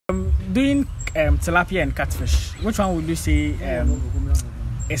doing tilapia and catfish, which one would you say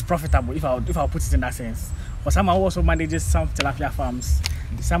is profitable? If I'll put it in that sense, for someone who also manages some tilapia farms,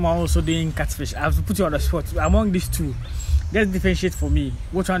 someone also doing catfish, I have to put you on the spot. Among these two, let's differentiate for me.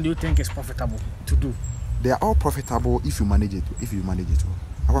 Which one do you think is profitable to do? They are all profitable if you manage it. If you manage it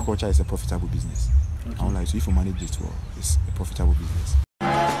well, aquaculture is a profitable business. Okay. So if you manage it well, it's a profitable business.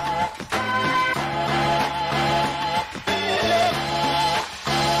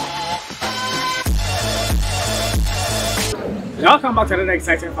 Welcome back to another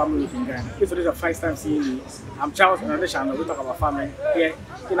exciting family week in Ghana. If this is your first time seeing me, I'm Charles on another channel. We talk about farming here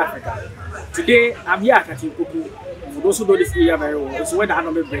in Africa. Today, I'm here at Catfish. For those who know this area very well, it's where the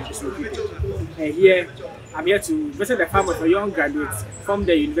Hanome branch is located. And here, I'm here to visit the farm of a young graduate from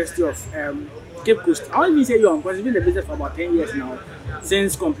the University of Cape Coast. I won't even say young because he's been in the business for about 10 years now,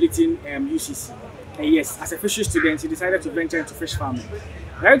 since completing UCC. And yes, as a fishery student, he decided to venture into fish farming.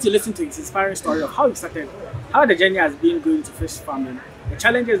 We're going to listen to his inspiring story of how he started, how the journey has been going to fish farming, the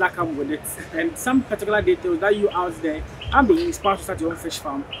challenges that come with it, and some particular details that you out there can be inspired to start your own fish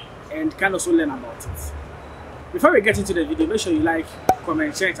farm and can also learn about it. Before we get into the video, make sure you like,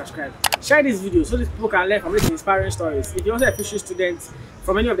 comment, share, and subscribe. Share this video so that people can learn from these inspiring stories. If you're also a fishery student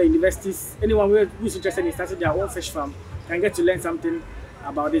from any of the universities, anyone who is interested in starting their own fish farm can get to learn something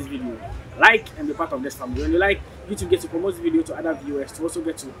about this video. Like and be part of this family. When you like, YouTube gets to promote this video to other viewers to also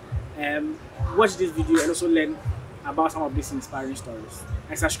get to watch this video and also learn about some of these inspiring stories.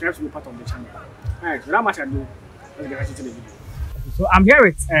 And subscribe to be part of the channel. Alright, without much ado, let's get right into the video. So I'm here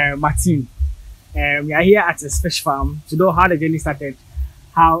with Marteen. We are here at his fish farm to know how the journey started,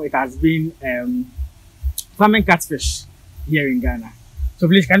 how it has been farming catfish here in Ghana. So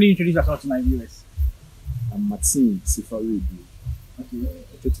please, can you introduce yourself to my viewers? I'm Marteen Sifarudu, okay.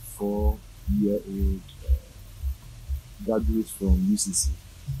 A 34-year-old graduate from UCC.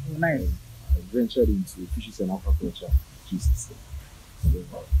 Oh, nice. I ventured into fisheries and aquaculture at UCC. So,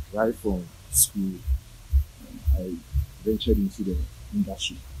 right from school, I ventured into the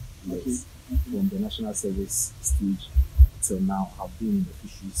industry. Yes. Okay. From the national service stage till now, I've been in the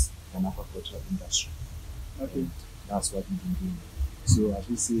fisheries and aquaculture industry. Okay. And that's what we've been doing. So as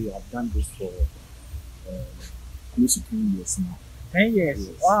we say, I've done this for close to 10 years now. 10 years?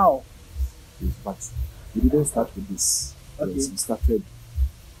 Yes. Wow. Yes, but we didn't start with this. Okay. Yes, we started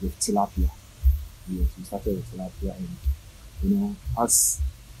with tilapia. Yes, we started with tilapia, and you know, as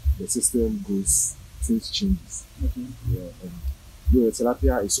the system goes, things changes. Okay. Yeah, and the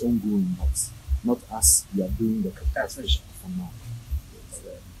tilapia is ongoing, but not as we are doing the catfish for now. Yes,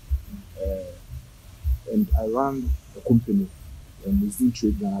 and I run a company, it's doing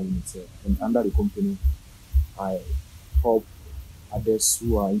Trade Ghana Limited, and under the company, I help others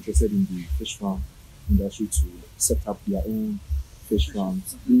who are interested in the fish farm industry to set up their own fish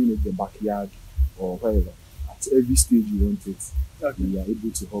farms, being in the backyard or wherever. At every stage you want it, okay. We are able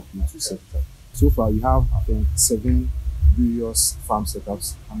to help you to set it up. So far, we have, I think, 7 various farm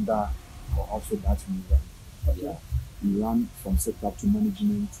setups under our outfit that we run. Okay. Yeah. We run from setup to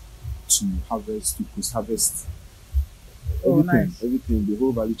management to harvest to post-harvest. Oh, Everything, nice. Everything, the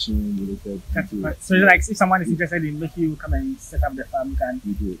whole value chain related. So like if someone is interested in making you come and set up the farm, you can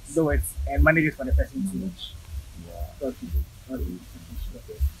do it and manage it for the person to manage. Yeah. Okay. Okay.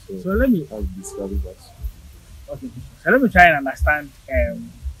 So let me describe it. Okay. So let me try and understand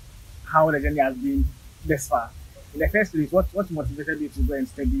how the journey has been this far. In the first place, what motivated you to go and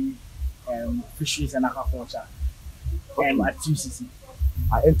study fisheries and aquaculture at UCC?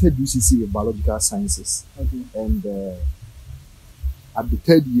 I entered UCC with biological sciences. Okay. And at the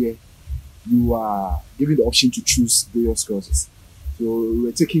 3rd year, you are given the option to choose various courses. So we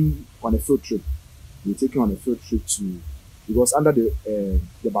were taking on a field trip. Because under the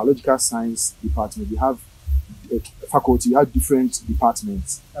biological science department, we have a faculty, we have different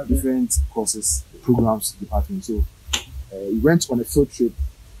departments, okay. Different courses, programs, departments. So we went on a field trip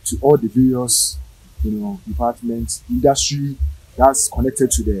to all the various, departments, industry that's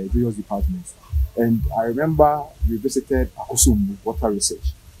connected to the various departments. And I remember we visited Akosombo Water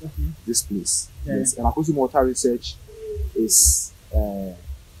Research, this place. Yeah. Yes, and Akosombo Water Research is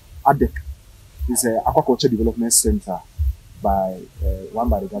ADEC. It's an aquaculture development center run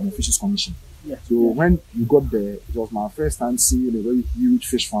by the Government Fisheries Commission. Yeah. So when you got there, it was my first time seeing a very huge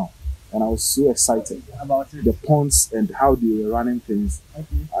fish farm, and I was so excited about it. The ponds and how they were running things.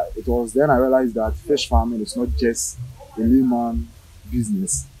 Okay. It was then I realized that fish farming is not just a layman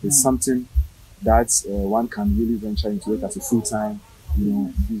business. It's something that one can really venture into it as a full-time,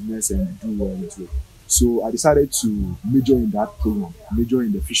 business and do well into it. So I decided to major in that program, major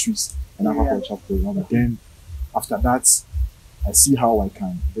in the fisheries and aquaculture program. And then after that, I see how I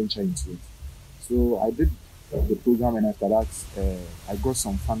can venture into it. So I did the program, and after that, I got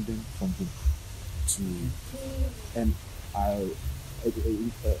some funding from him to, and I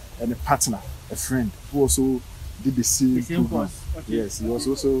and a partner, a friend who also did the same program. Course. Okay. Yes, he was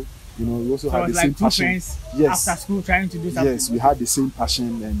also, you know, we also So had the it's like same two passion. friends Yes, after school trying to do something. yes, we had the same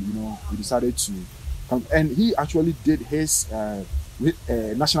passion, and you know, we decided to come. And he actually did his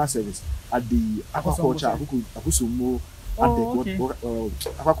national service at the aquaculture Akusumo at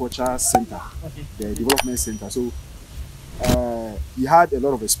the aquaculture center, Okay. the development center. So he had a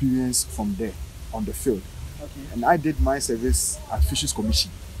lot of experience from there on the field. Okay. And I did my service at Fisheries Commission,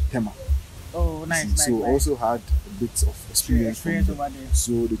 Tema. Oh, nice. So I also had a bit of experience from there. over there.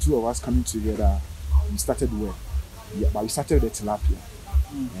 So the two of us coming together, we started well. Yeah, but we started with the tilapia.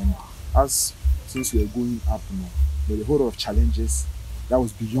 And since we were going up, you know, there were a whole lot of challenges that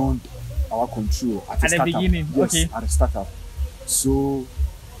was beyond our control at the beginning. Yes, Okay. at the startup. So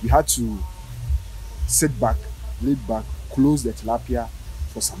we had to sit back, lay back, close the tilapia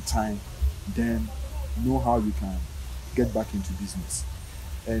for some time, then know how we can get back into business.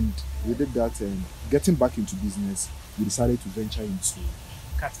 And we did that, and getting back into business, we decided to venture into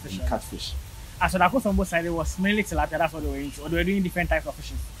catfish. So the Akosombo side was mainly tilapia, that's what they were into, or they were doing different types of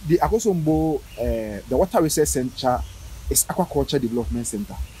fishes? The Akosombo, the Water Research Center is aquaculture development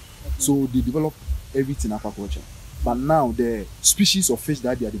center. Okay. So they develop everything aquaculture. But now the species of fish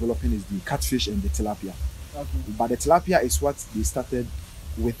that they are developing is the catfish and the tilapia. Okay. But the tilapia is what they started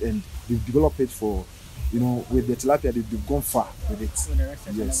with, and they've developed it for, you know, with the tilapia, they've gone far with it. With the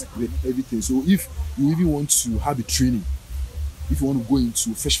research Yes, and with everything. So if you even want to have a training, if you want to go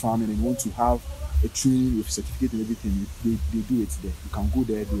into fish farming and you want to have a training with certificate and everything, they do it there. You can go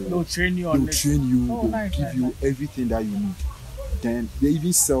there. They'll train you They'll train you. Oh, they'll nice, give you everything that you need. Then they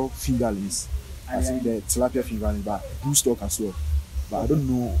even sell fingerlings. I think the tilapia fingerlings, but blue stock as well. But I don't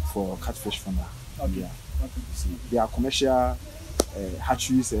know for catfish for now. Okay. Yeah. Okay. There are commercial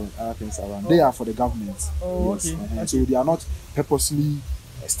hatcheries and other things around. They are for the government. Oh, yes. okay. So they are not purposely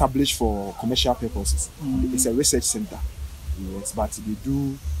established for commercial purposes. It's a research center. Yes, but they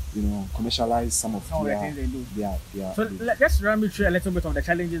do, you know, commercialize some of the things they do. So let's run me through a little bit of the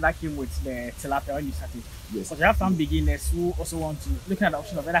challenges that came with the tilapia when you started. Yes. Because you have some beginners who also want to look at the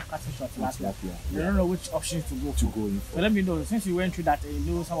option of either catfish or tilapia. They don't know which options to go for. So let me know, since you went through that and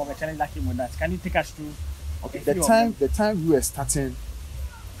you know some of the challenges that came with that, can you take us through? Okay, the time we were starting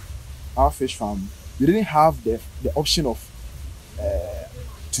our fish farm, we didn't have the option of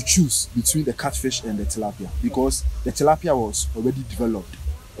to choose between the catfish and the tilapia, because the tilapia was already developed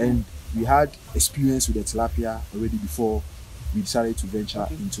and we had experience with the tilapia already before we decided to venture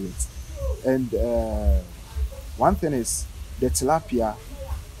into it. And one thing is, the tilapia,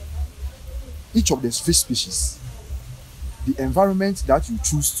 each of the fish species, the environment that you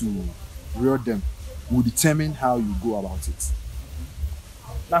choose to rear them will determine how you go about it.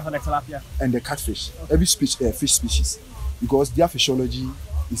 That's for the tilapia. And the catfish, every fish species, because their physiology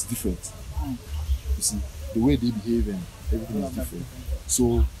is different. You see, the way they behave and everything is different.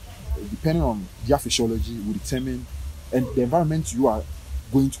 So, depending on their physiology will determine, and the environment you are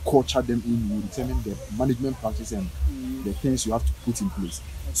going to culture them in will determine the management practices and the things you have to put in place.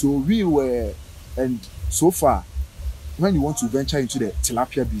 So we were, and so far, when you want to venture into the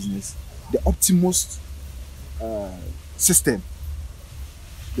tilapia business, the optimus system,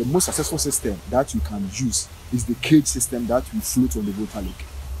 the most successful system that you can use is the cage system that will float on the water lake.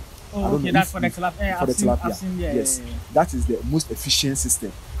 Oh, okay, that's for the tilapia. For the tilapia, yes. That is the most efficient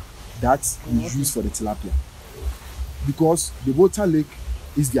system that we use for the tilapia, because the water lake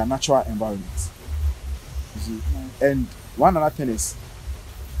is their natural environment. You see? And one other thing is,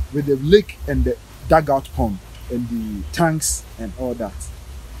 with the lake and the dugout pond and the tanks and all that,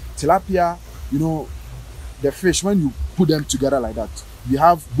 tilapia, you know, the fish, when you put them together like that, we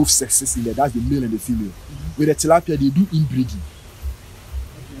have both sexes in there. That's the male and the female. With the tilapia, they do inbreeding.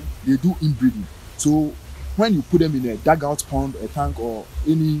 They do inbreeding. So when you put them in a dugout pond, a tank, or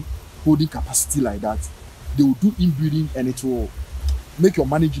any holding capacity like that, they will do inbreeding, and it will make your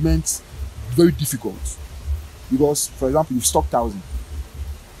management very difficult. Because, for example, you've stocked 1,000.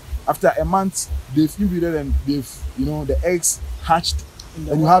 After a month, they've inbreeded and they've, you know, the eggs hatched,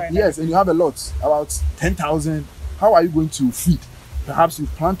 and you have, yes, and you have a lot, about 10,000. How are you going to feed? Perhaps you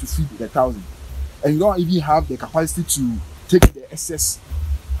plan to feed the 1,000, and you don't even have the capacity to take the excess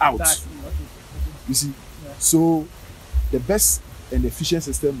out. You see, so the best and efficient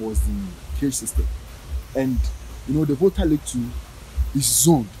system was the cage system. And you know, the water lake too is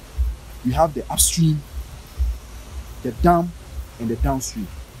zoned. We have the upstream, the dam, and the downstream.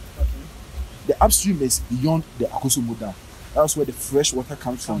 The upstream is beyond the Akosombo Dam. That's where the fresh water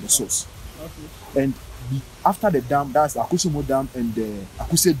comes from the source. Okay. And after the dam, that's the Akusumo Dam and the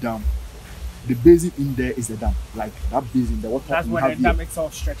Akuse Dam. The basin in there is the dam, like that basin, the water. That's where the dam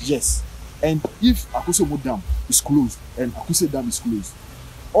itself stretches. Yes. And if Akusumo Dam is closed and Akuse Dam is closed,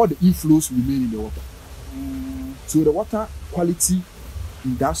 all the inflows remain in the water. So the water quality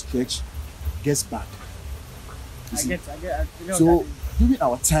in that stretch gets bad. I get. So during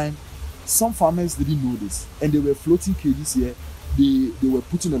our time, some farmers didn't know this, and they were floating cages here. They were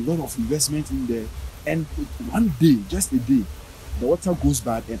putting a lot of investment in there, and one day, just a day, the water goes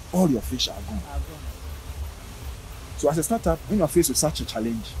bad and all your fish are gone. So as a startup, when you are faced with such a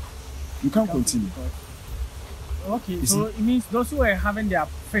challenge, you can't continue. Okay, so it means those who are having their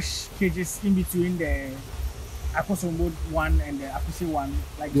fish cages in between the Akosombo one and the Akuse one,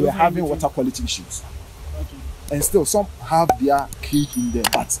 like they were having water quality issues. Okay. And still, some have their cage in there,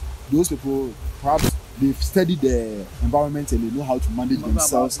 but those people, perhaps they've studied the environment and they know how to manage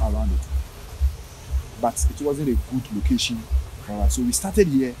themselves around it. But it wasn't a good location for us. So we started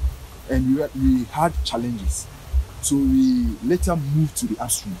here and we had challenges. So we later moved to the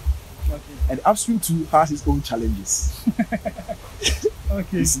upstream. Okay. And the upstream too has its own challenges.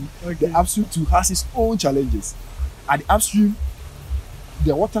 Okay. You see, okay. the upstream too has its own challenges. At the upstream,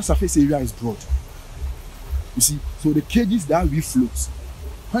 the water surface area is broad. You see, so the cages that we float,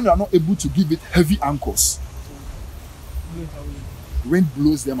 when you are not able to give it heavy anchors, wind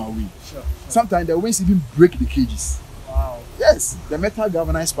blows them away. Sure. Sometimes the winds even break the cages. Wow. Yes, the metal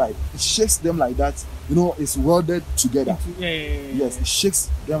galvanized pipe, it shakes them like that. You know, it's welded together. Yes, it shakes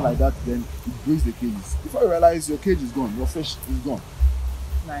them like that, then it breaks the cages. Before you realize your cage is gone, your fish is gone.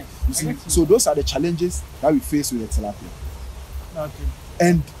 Nice. You see, so those are the challenges that we face with the tilapia. Okay.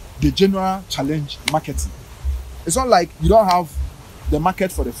 And the general challenge, marketing. It's not like you don't have the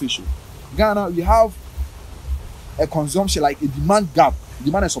market for the fish. Ghana, we have a consumption, like a demand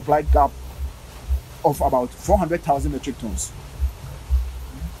and supply gap of about 400,000 metric tons.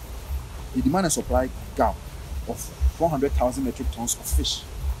 The demand and supply gap of 400,000 metric tons of fish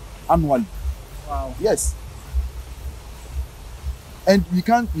annually. Wow. Yes. And we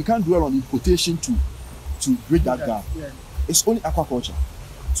can't dwell on importation to bridge that gap. Yeah. It's only aquaculture.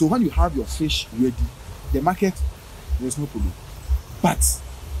 So when you have your fish ready, the market, there's no problem. But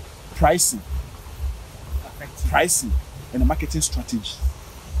pricing and the marketing strategy,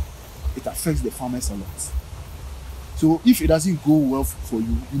 it affects the farmers a lot. So if it doesn't go well for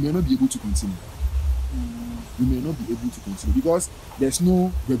you, you may not be able to continue. You may not be able to continue because there's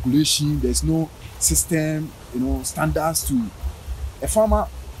no regulation, there's no system, standards to. A farmer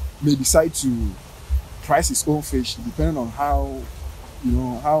may decide to price his own fish depending on how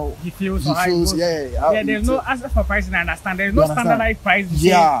he feels. There's no answer for pricing. I understand. There's no standardized price.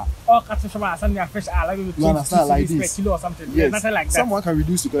 All catfish farmers send their fish are like you understand like this per kilo or something. Yes. There's nothing like that. Someone can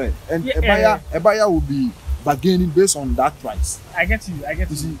reduce the price, and a buyer will be bargaining based on that price. I get you.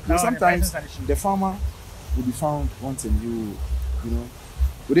 You see, sometimes the farmer will be found wanting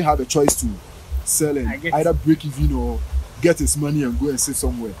we didn't have a choice to sell and either break even or get his money and go and sit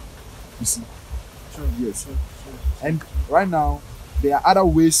somewhere. You see. True. Yes. True. And right now, there are other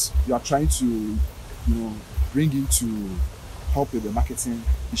ways you are trying to, bring in to help with the marketing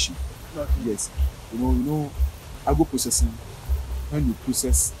issue. Okay. Yes. Agro processing. When you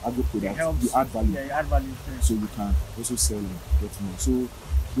process agro products, you add value. Yeah, you add value. So you can also sell and get more. So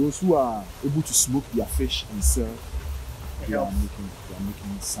those who are able to smoke their fish and sell, they are making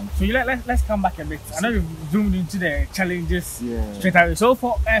something. So let's come back a bit. I know you've zoomed into the challenges straight away. So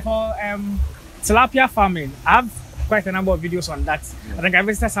for tilapia farming, I have quite a number of videos on that. I think I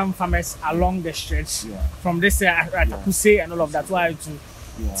visited some farmers along the stretch from this at Akuse and all of that, to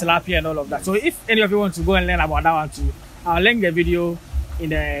tilapia and all of that. So if any of you want to go and learn about that one too, I'll link the video in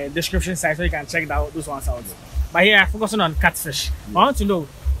the description side so you can check those ones out. But here I'm focusing on catfish. I want to know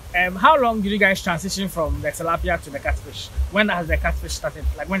how long did you guys transition from the tilapia to the catfish? When has the catfish started?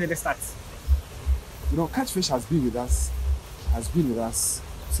 Like when did it start? Catfish has been with us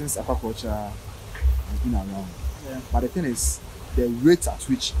since aquaculture has been around. Yeah. But the thing is, the rate at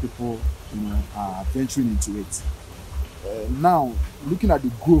which people are venturing into it. Now, looking at the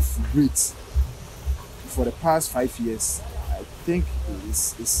growth rate for the past 5 years, I think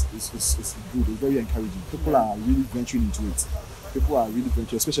it's good. It's very encouraging. People are really venturing into it. People are really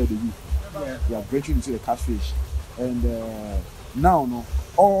venturing, especially the youth. Yeah. They are venturing into the catfish. And now,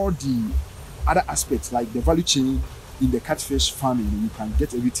 all the other aspects, like the value chain in the catfish farming, you can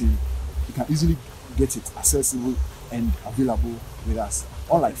get everything. You can easily get it accessible and available with us.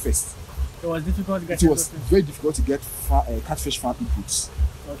 Unlike first. It was difficult to get very difficult to get catfish farm inputs.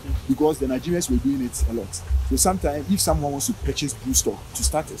 because the Nigerians were doing it a lot. So sometimes if someone wants to purchase blue stock to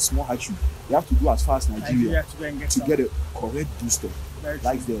start a small hatchery, they have to go as far as Nigeria to get a correct blue stock.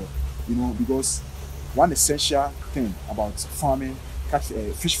 Like the, because one essential thing about farming,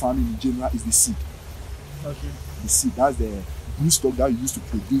 fish farming in general, is the seed. The seed, that's the blue stock that you use to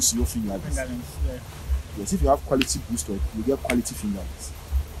produce your fingerlings. Yes, if you have quality blue stock, you get quality fingerlings.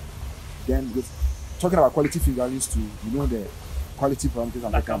 Then with talking about quality fingerlings too, the quality parameters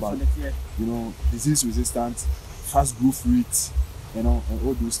I'm talking about, disease resistant, fast growth rate, and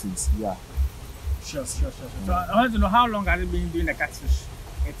all those things. Yeah. Sure. So I want to know, how long have you been doing the catfish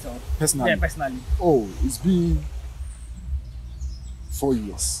itself? Personally? Yeah, personally. Oh, it's been 4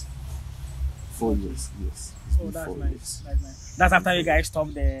 years. 4 years, yes. That's nice. That's nice. That's after you guys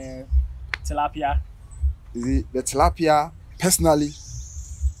stopped the tilapia. The tilapia, personally,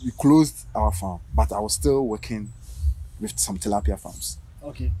 we closed our farm, but I was still working with some tilapia farms.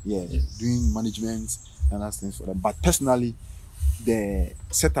 Okay. Yeah, doing management and other things for them. But personally, the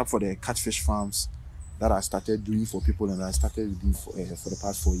setup for the catfish farms that I started doing for people, and I started doing for the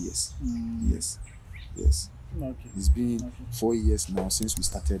past 4 years. Yes. Okay. It's been 4 years now since we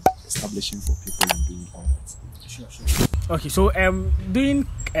started establishing for people and doing all that. Sure. Okay, so doing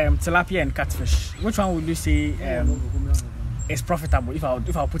tilapia and catfish, which one would you say is profitable, if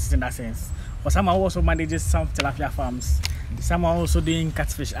I'll put it in that sense? For someone who also manages some tilapia farms, someone also doing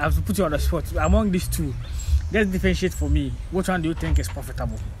catfish, I have to put you on the spot. Among these two, let's differentiate for me. Which one do you think is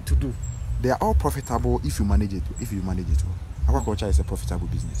profitable to do? They are all profitable if you manage it. If you manage it well, aquaculture is a profitable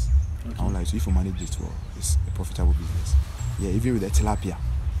business. Okay. I don't like, so if you manage it well, it's a profitable business. Yeah, even with the tilapia,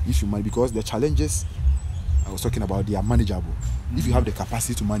 if you manage, because the challenges I was talking about, they are manageable. If you have the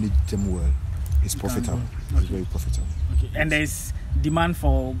capacity to manage them well, it's profitable. It's very profitable. Okay. And there's demand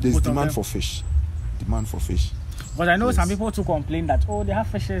for fish. Demand for fish. But I know some people too complain that they have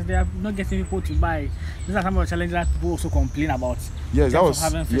fishes, they are not getting people to buy. These are some of the challenges that people also complain about. Yes, that was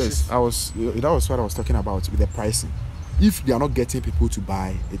what I was talking about with the pricing. If they are not getting people to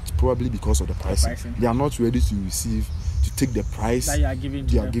buy, it's probably because of the pricing. They are not ready to take the price that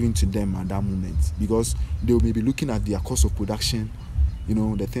you are giving to them at that moment, because they may be looking at their cost of production,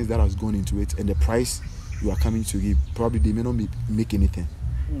 the things that has gone into it, and the price you are coming to give. Probably they may not make anything,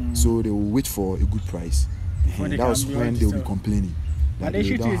 so they will wait for a good price. That was when they will be complaining. But they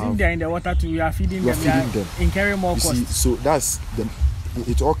should use if they are in the water too. You are feeding them. Incurring more costs. So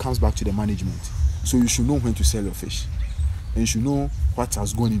it all comes back to the management. So you should know when to sell your fish, and you should know what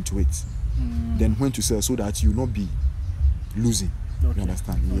has gone into it. Then when to sell, so that you will not be losing. Okay. You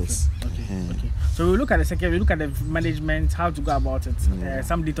understand? Okay. Yes. Okay. So we look at the second. We look at the management, how to go about it.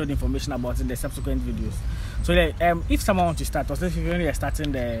 Some detailed information about it in the subsequent videos. So if someone wants to start, or if you're only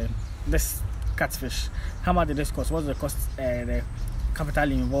starting this catfish, how much did this cost? What's the cost? The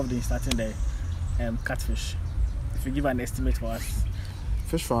capital involved in starting the catfish? If you give an estimate for us.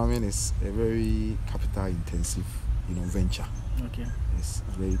 Fish farming is a very capital intensive, venture. Okay. It's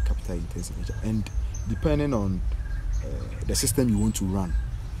a very capital intensive venture, and depending on the system you want to run,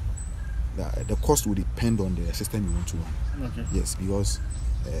 the cost will depend on the system you want to run. Okay. Yes, because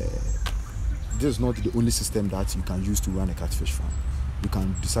this is not the only system that you can use to run a catfish farm. You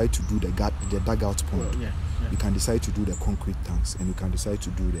can decide to do the dugout pond. You can decide to do the concrete tanks, and you can decide to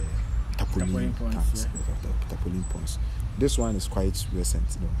do the tarpaulin tanks, the tarpaulin ponds. This one is quite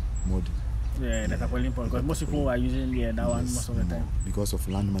recent, modern. Yeah, the tarpaulin pond, because most people are using that one most of the time because of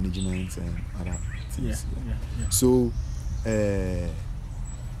land management and other things. Yeah. So, in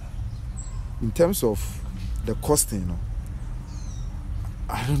terms of the costing,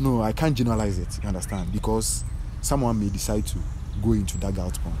 I don't know. I can't generalize it. You understand? Because someone may decide to go into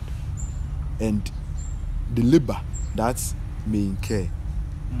dugout pond, and the labor that may incur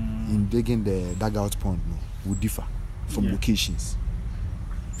in digging the dugout pond will differ from locations.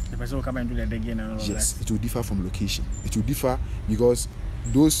 The person will come and do the digging and all that. Yes, it will differ from location. It will differ because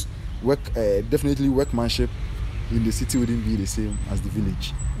those definitely workmanship in the city wouldn't be the same as the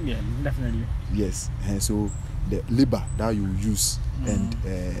village. Yeah, definitely. Yes, and so the labor that you use and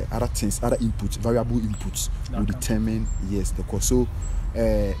other things, other inputs, variable inputs will determine the cost. So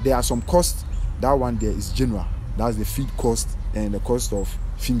there are some costs. That one there is general. That's the feed cost and the cost of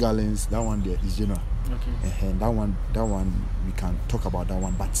fingerlings. That one there is general. Okay. And that one we can talk about that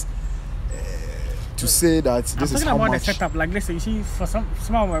one, but to say that this is how much. I'm talking about the setup. Like, let's say, you see, for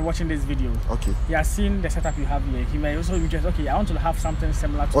someone who are watching this video, he has seen the setup you have here. He may also just I want to have something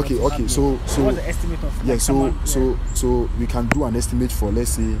similar to okay. So what's the estimate of? So we can do an estimate for,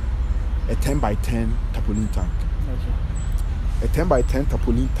 let's say, a 10 by 10 tarpaulin tank. Okay. A 10 by 10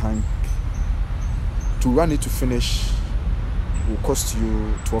 tarpaulin tank, to run it to finish, will cost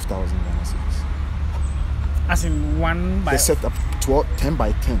you 12,000 Ghana cedis. As in one by The setup 10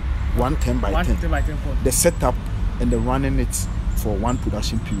 by 10. One 10 by 10. 10 by 10 pot. The setup and the running it for one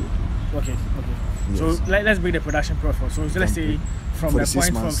production period. Okay. Yes. So let's break the production profile. So let's say from the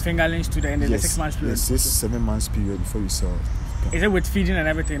point from fingerlings to the end of the 6 months period. Yes, 7 months period before you sell. Is it with feeding and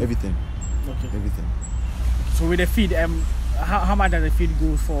everything? Everything. Okay. Everything. So with the feed, how much does the feed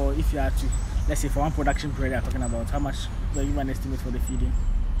go for if you are to, let's say for one production period you're talking about, how much do you give an estimate for the feeding?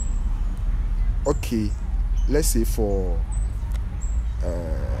 Okay, let's say for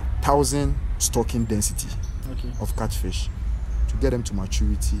 1,000 stocking density of catfish, to get them to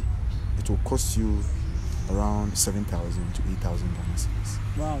maturity, it will cost you around 7,000 to 8,000 Ghana cedis.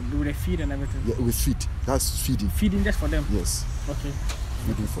 Wow, with the feed and everything? Yeah, with feed. That's feeding. Feeding just for them? Yes. Okay.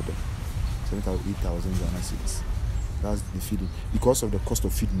 Feeding for them. 7,000, 8,000 Ghana cedis. That's the feeding. Because of the cost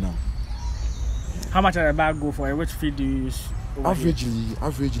of feed now. How much does a bag go for? Which feed do you use?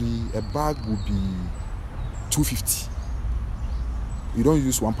 Averagely, a bag would be 250. We don't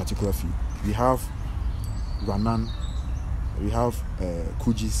use one particular feed. We have Ranan, we have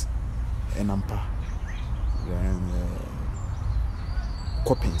Kujis, and Ampa, and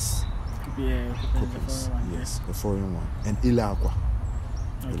Coppens. Yeah, Coppens, yes, the foreign one, and Ilaqua,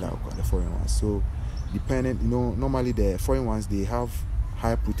 the foreign one. So, depending, normally the foreign ones, they have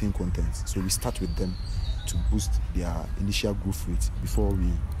higher protein content. So we start with them to boost their initial growth rate before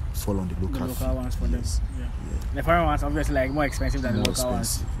we fall on the local ones for them. Yeah. The foreign ones obviously like more expensive than the local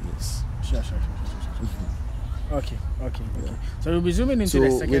ones. Yes. Sure. Okay. So we'll be zooming into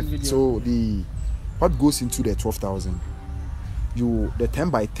the second video. So what goes into the 12,000? The 10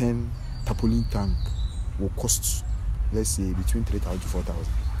 by 10 tarpaulin tank will cost, let's say, between 3,000 to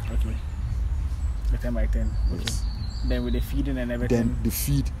 4,000. Okay. The 10 by 10. Okay. Yes. Then with the feeding and everything. Then the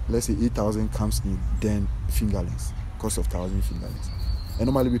feed, let's say 8,000 comes in. Then fingerlings, cost of 1,000 fingerlings. And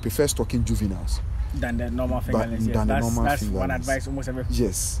normally we prefer stocking juveniles than the normal fingerlings. That's one advice almost every.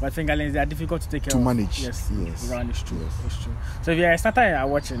 Yes. But fingerlings, they are difficult to take care to of. Manage. Yes. It's true. Yes. It's true. So if you're a starter and you're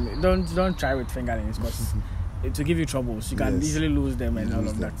watching, don't try with fingerlings because it will give you troubles. You can easily lose them and all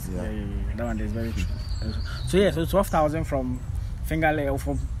of that. Yeah. That one is very true. So 12,000 from fingerling or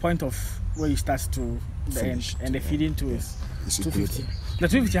from point of where you start to the end, and the feeding to is 250. The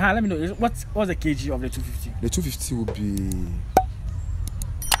 250, let me know, what's the kg of the 250? The 250 would be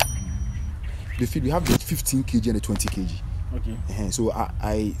the feed. We have the 15 kg and the 20 kg. Okay. So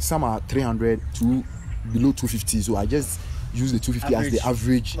I some are 300 to below 250. So I just use the 250 as the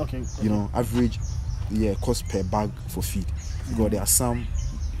average. Okay. Average cost per bag for feed. Because there are some,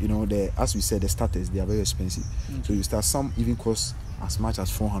 as we said, the starters, they are very expensive. So you start, some even cost as much as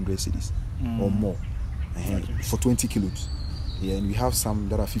 400 cedis or more for 20 kilos. Yeah, and we have some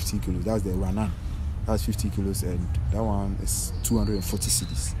that are 15 kilos. That's the Ranan. That's 50 kilos, and that one is 240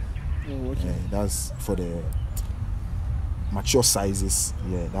 cedis. Oh, okay. That's for the mature sizes.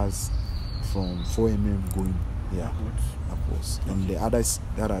 Yeah, that's from 4 mm going. Yeah, upwards. And the others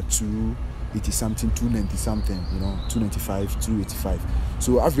that are 280 something, 290 something. 295, 285.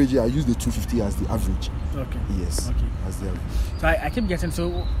 So average, I use the 250 as the average. Okay. Yes. Okay. As the average. So I keep getting,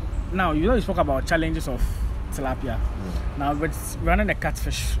 so now you spoke about challenges of tilapia. Yeah. Now, but running a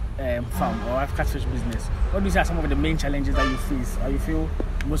catfish farm or a catfish business, what do you say are some of the main challenges that you face, or you feel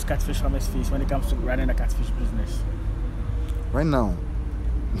most catfish farmers face when it comes to running a catfish business? Right now,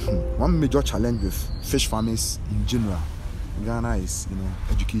 one major challenge with fish farmers in general in Ghana is,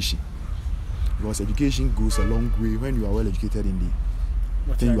 education. Because education goes a long way when you are well educated in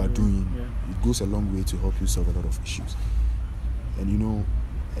the thing you are doing. Yeah. It goes a long way to help you solve a lot of issues. And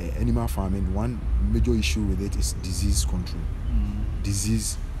animal farming, one major issue with it is disease control.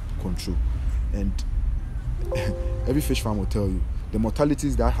 Disease control. And every fish farm will tell you the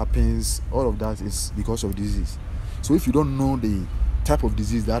mortalities that happens, all of that is because of disease. So if you don't know the type of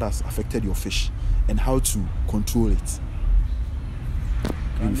disease that has affected your fish and how to control it,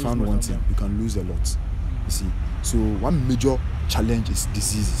 you found one thing, you can lose a lot. You see. So one major challenge is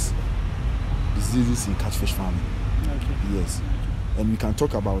diseases. Diseases in catfish farming. Okay. Yes. And we can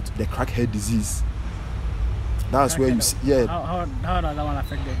talk about the crackhead disease. That's where you see, How does that one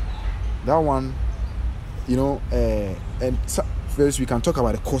affect them? That one, and first we can talk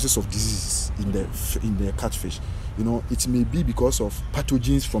about the causes of diseases in the catfish. It may be because of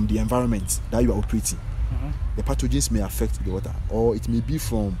pathogens from the environment that you are operating. The pathogens may affect the water, or it may be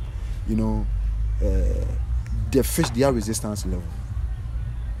from, the fish, their resistance level.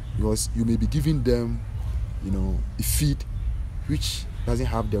 Because you may be giving them, a feed which doesn't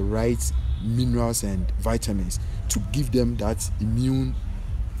have the right minerals and vitamins to give them that immune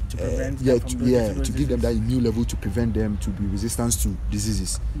to prevent to give them that immune level to prevent them to be resistant to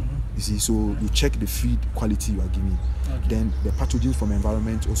diseases. You see, so you check the feed quality you are giving. Then the pathogens from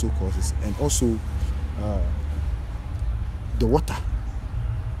environment also causes, and also the water.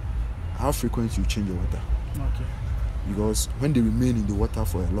 How frequent you change your water? Because when they remain in the water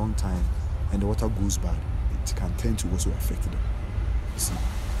for a long time and the water goes bad, it can tend to also affect them. You see,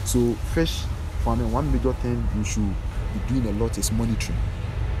 so fish farming, one major thing you should be doing a lot is monitoring.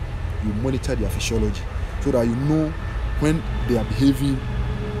 You monitor their physiology so that you know when they are behaving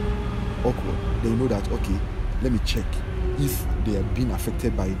awkward, then you know that, okay, let me check if they are being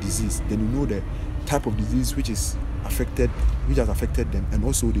affected by a disease. Then you know the type of disease which has affected them, and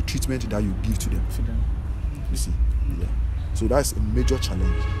also the treatment that you give to them. You see, so that's a major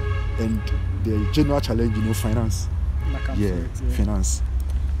challenge. And the general challenge, finance. Finance,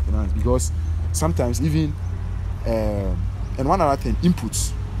 because sometimes even and one other thing,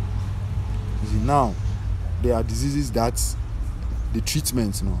 inputs. You see, now there are diseases that the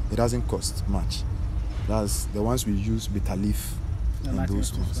treatment, it doesn't cost much. That's the ones we use, bitter leaf and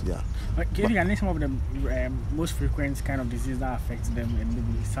those ones. Can you name some of the most frequent kind of disease that affects them, and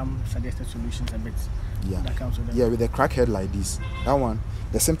maybe some suggested solutions a bit that comes with them? With a crackhead like this, that one,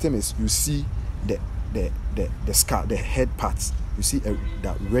 the symptom is you see the scar, the head parts. You see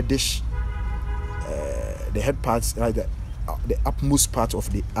that reddish, the head parts, like the upmost part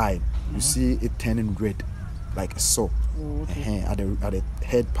of the eye. You see it turning red, like a sore at the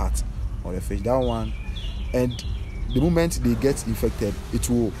head part of the fish. That one, and the moment they get infected,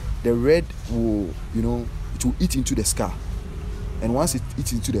 the red will, it will eat into the scar, and once it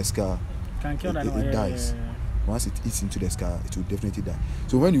eats into the scar, it dies. Once it eats into the scar, it will definitely die.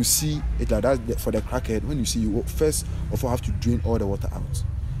 So when you see it like that, for the crackhead, when you see, you first of all have to drain all the water out,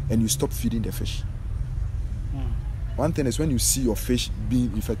 and you stop feeding the fish. One thing is, when you see your fish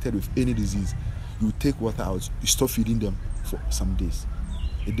being infected with any disease, you take water out, you stop feeding them for some days,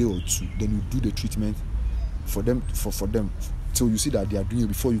 a day or two. Then you do the treatment for them, for them, till you see that they are doing it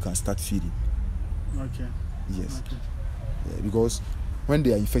before you can start feeding. Yes. Because when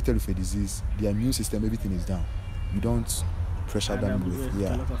they are infected with a disease, their immune system, everything is down. You don't pressure them with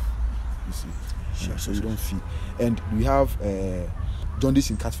you see. So you don't feed. And we have jaundice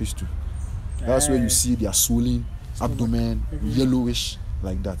in catfish too. That's where you see their swollen abdomen, yellowish,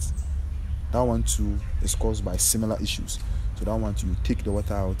 like that. That one too is caused by similar issues. So that one too, you take the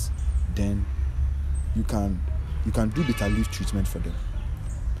water out, then you can do bitter leaf treatment for them.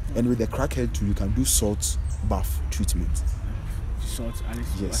 And with the crackhead too, you can do salt bath treatment. Salt, and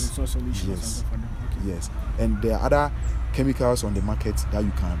yes. And there are other chemicals on the market that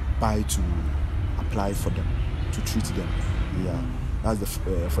you can buy to apply for them, to treat them. That's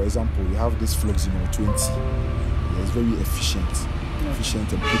for example, we have this Fluxinol 20. It's very efficient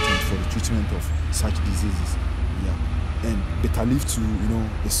and potent for the treatment of such diseases. And bitter leaf too,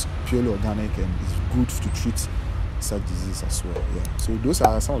 is purely organic and is good to treat such diseases as well. So those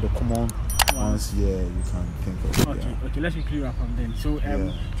are some of the common ones you can think of. Okay, let's be clear from them. So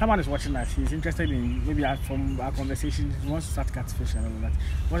someone is watching us, he's interested in, maybe from our conversation, he wants to start catfish and all that.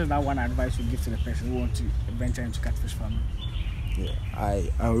 What is that one advice you give to the person who wants to venture into catfish farming?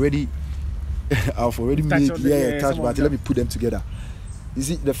 I've already made touch, but let me put them together. You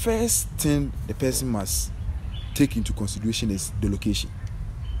see, the first thing the person must take into consideration is the location.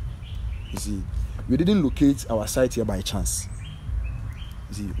 You see, we didn't locate our site here by chance.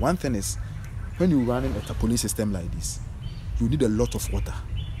 You see, one thing is, when you're running a tarpaulin system like this, you need a lot of water.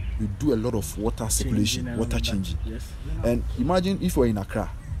 You do a lot of water circulation, water changing. And imagine if you're in Accra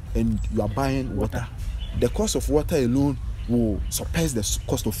and you are buying water, the cost of water alone will surpass the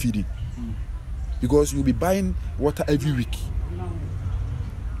cost of feeding, because you'll be buying water every week.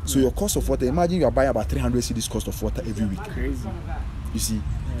 So your cost of water, imagine you are buying about 300 cedis cost of water every week. Crazy. You see,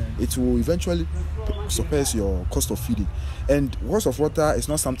 it will eventually surpass your cost of feeding. And cost of water is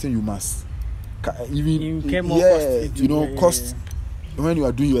not something you must even cost when you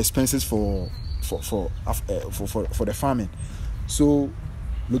are doing your expenses for the farming. So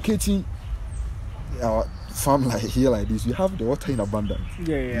locating our farm like here like this, you have the water in abundance.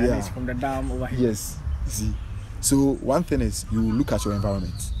 It's from the dam over here. Yes. See, so one thing is, you look at your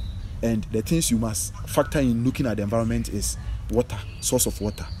environment, and the things you must factor in looking at the environment is water, source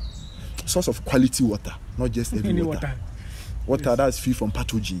of quality water, not just any water. Water that's free from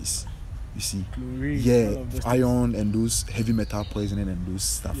pathogens. You see, chlorine, iron and those heavy metal poisoning and those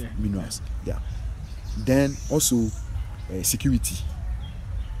stuff, minerals. Then also security,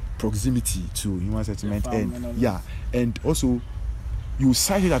 proximity to human settlement, and also you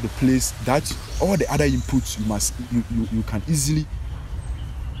site it at the place that all the other inputs you can easily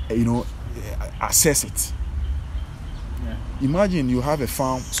assess it. Yeah. Imagine you have a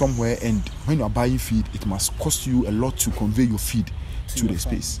farm somewhere, and when you are buying feed, it must cost you a lot to convey your feed to the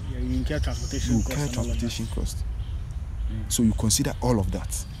space. Yeah, you incur transportation cost. So you consider all of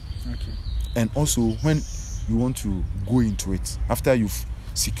that. Okay. And also, when you want to go into it, after you've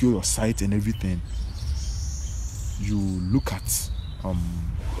secured your site and everything, you look at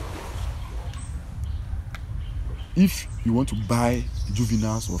if you want to buy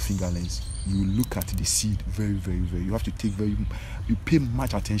juveniles or fingerlings, you look at the seed very, very, very. You have to take you pay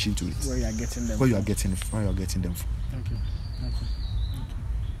much attention to it. Where you are getting them. Where you are getting them from. Okay.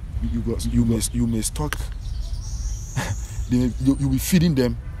 You may stock. You'll be feeding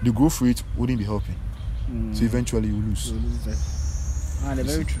them. The growth rate wouldn't be helping. So eventually you lose. They're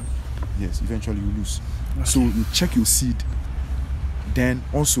very true. Yes, eventually you lose. Okay. So you check your seed. Then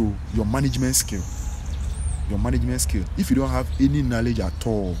also your management skill. If you don't have any knowledge at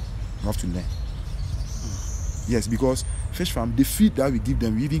all, you have to learn. Yes, because fish farm, the feed that we give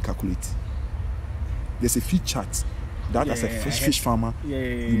them, we even calculate. There's a feed chart that as a fish farmer,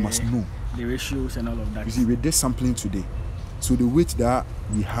 you must know. The ratios and all of that. You see, we did sampling today. So the weight that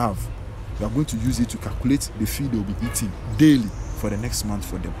we have, we are going to use it to calculate the feed they'll be eating daily for the next month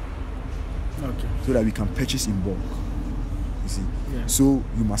for them. Okay. So that we can purchase in bulk. You see. Yeah. So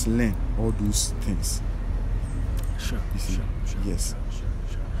you must learn all those things. Sure. You see? Yes.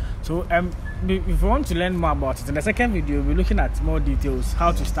 So if you want to learn more about it, in the second video we're looking at more details,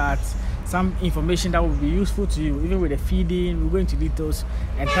 how to start, some information that will be useful to you, even with the feeding. We'll go into details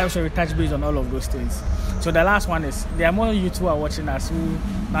and types of touch base on all of those things. So the last one is, there are more youth who are watching us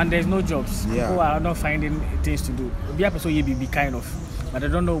and there's no jobs. Yeah. People are not finding things to do. Be a person be kind of, but they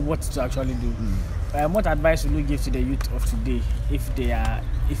don't know what to actually do. What advice will you give to the youth of today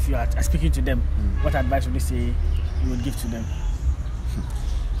if you are speaking to them? What advice would you say you would give to them?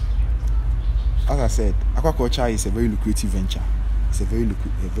 As I said, aquaculture is a very lucrative venture. It's a very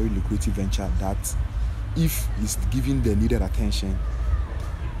lucrative venture that, if it's given the needed attention,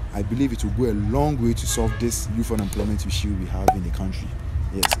 I believe it will go a long way to solve this youth unemployment issue we have in the country.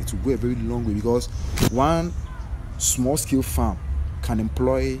 Yes, it will go a very long way, because one small-scale farm can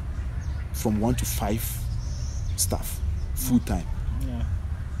employ from 1 to 5 staff full-time. Yeah.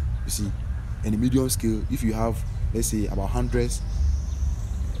 You see, and a medium scale, if you have, let's say, about hundreds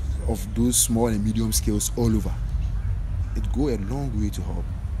of those small and medium scales all over, it go a long way to help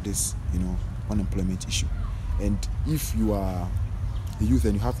this, unemployment issue. And if you are a youth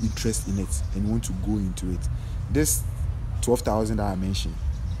and you have interest in it and want to go into it, this 12,000 that I mentioned,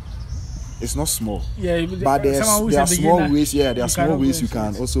 it's not small. Yeah, but there are small ways. Yeah, there are small ways you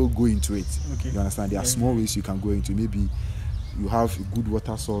can it. Also go into it. Okay. You understand? There are small ways you can go into. Maybe you have a good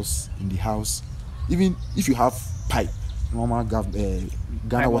water source in the house. Even if you have pipe, normal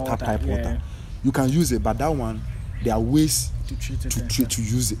Ghana water pipe water, you can use it. But that one, there are ways to treat it, to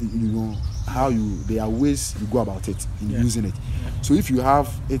use it. There are ways you go about it in using it. Yeah. So if you have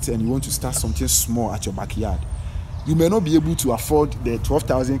it and you want to start something small at your backyard, you may not be able to afford the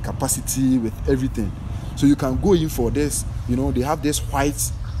 12,000 capacity with everything. So you can go in for this. They have this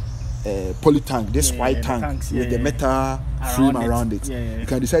white poly tank, white tank with the metal frame around it. You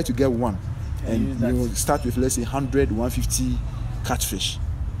can decide to get one, and start with, let's say, 100, 150 catfish,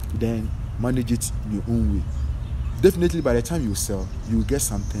 then manage it in your own way. Definitely, by the time you sell, you will get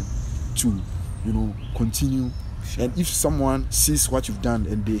something to, continue. Sure. And if someone sees what you've done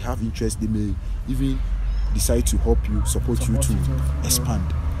and they have interest, they may even decide to help you, support you to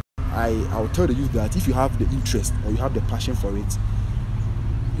expand. I'll tell the youth that if you have the interest or you have the passion for it,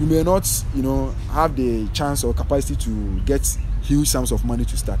 you may not, have the chance or capacity to get huge sums of money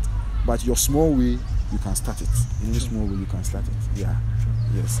to start, but your small way, you can start it. In a small way, you can start it. Yeah.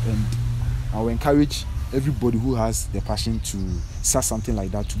 Yes. And I'll encourage everybody who has the passion to start something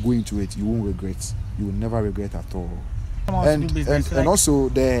like that to go into it. You won't regret. You will never regret at all. And also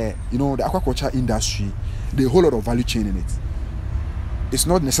the aquaculture industry, there's a whole lot of value chain in it. It's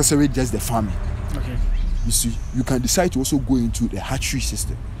not necessarily just the farming. Okay. You see, you can decide to also go into the hatchery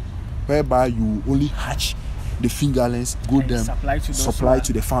system, whereby you only hatch the fingerlings, supply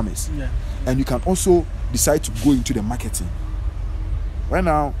to the farmers. Yeah. And you can also decide to go into the marketing. Right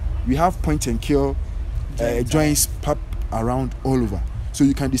now, we have point and kill joints pop around all over. So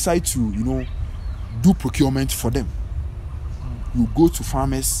you can decide to, do procurement for them. You go to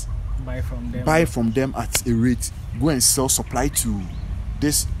farmers, buy from them at a rate, go and sell, supply to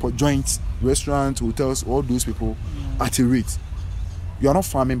this joints, restaurants, hotels, all those people at a rate. You are not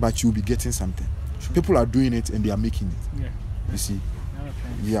farming, but you'll be getting something. True. People are doing it and they are making it. Yeah. You see? Okay.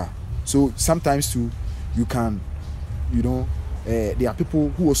 Yeah. So sometimes too, you can, there are people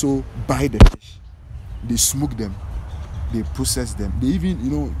who also buy the fish. They smoke them, they process them. They even,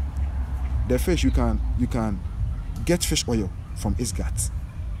 you know, the fish you can get fish oil from its guts.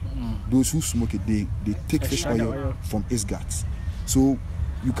 Those who smoke it, they take fish oil from its guts. So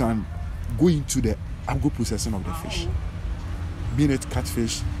you can go into the agro processing of the fish. Being it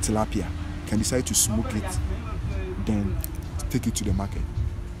catfish, tilapia, can decide to smoke it, then take it to the market.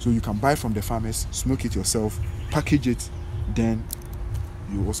 So you can buy from the farmers, smoke it yourself, package it, then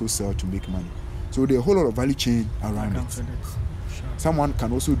you also sell to make money. So there's a whole lot of value chain around it. Sure. Someone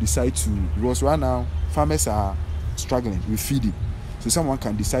can also decide to, because right now farmers are struggling with feeding. So someone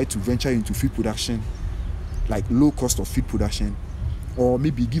can decide to venture into feed production, like low cost of feed production, or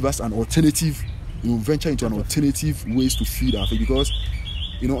maybe give us an alternative, you know, venture into an alternative ways to feed our fish. Because,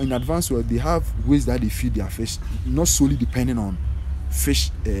 you know, in advanced world, they have ways that they feed their fish, not solely depending on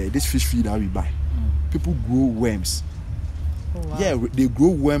fish, this fish feed that we buy. People grow worms. Oh, wow. Yeah, they grow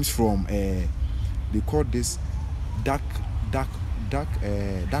worms from, they call this dark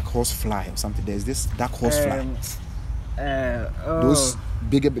horse fly or something. There's this dark horse fly. Those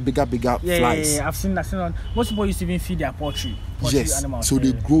bigger flies. Yeah. I've seen on most people used to even feed their poultry animals. So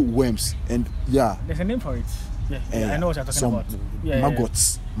they grow worms, and there's a name for it. I know what you're talking about.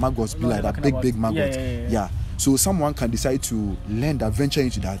 Maggots be like that, big maggots. Yeah. So someone can decide to learn that, venture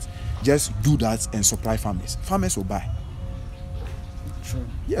into that, just do that and supply farmers. Farmers will buy. True.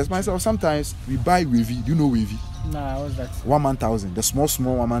 Yes, myself, sometimes we buy wavy. Do you know wavy? Nah, what's that? 1,000. The small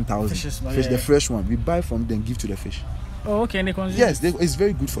 1,000 fish, the fresh one. We buy from them, give to the fish. Oh, okay, and they consume. Yes, it's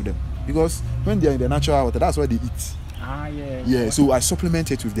very good for them, because when they're in the natural water, that's what they eat. Yeah. So I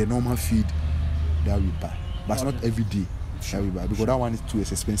supplement it with the normal feed that we buy, but it's not every day that we buy, because that one is too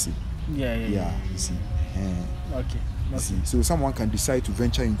expensive. Yeah. You see. Okay. You see. So someone can decide to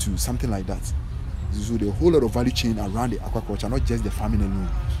venture into something like that. So the whole lot of value chain around the aquaculture, not just the farming alone.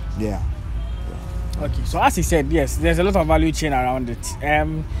 Yeah. Okay, so as he said, yes, there's a lot of value chain around it.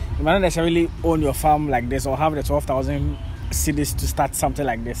 You might not necessarily own your farm like this or have the 12,000 cedis to start something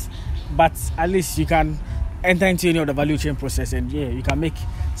like this, but at least you can enter into any of the value chain process, and you can make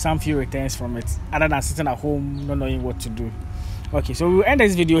some few returns from it, other than sitting at home not knowing what to do. Okay, so we'll end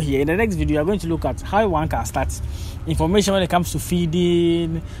this video here. In the next video, we're going to look at how one can start information when it comes to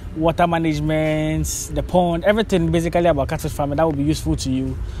feeding, water management, the pond, everything basically about catfish farming that will be useful to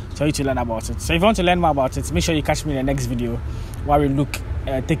you, for you to learn about it. So if you want to learn more about it, make sure you catch me in the next video where we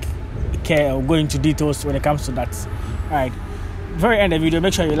take care or go into details when it comes to that. All right, before we end the video,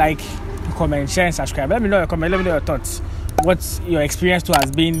 make sure you like, comment, share, and subscribe. Let me know your comment. Let me know your thoughts. What your experience too has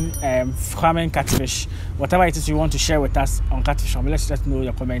been farming catfish. Whatever it is you want to share with us on catfish farming, let's just know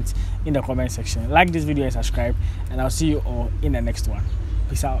your comments in the comment section. Like this video and subscribe, and I'll see you all in the next one.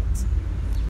 Peace out.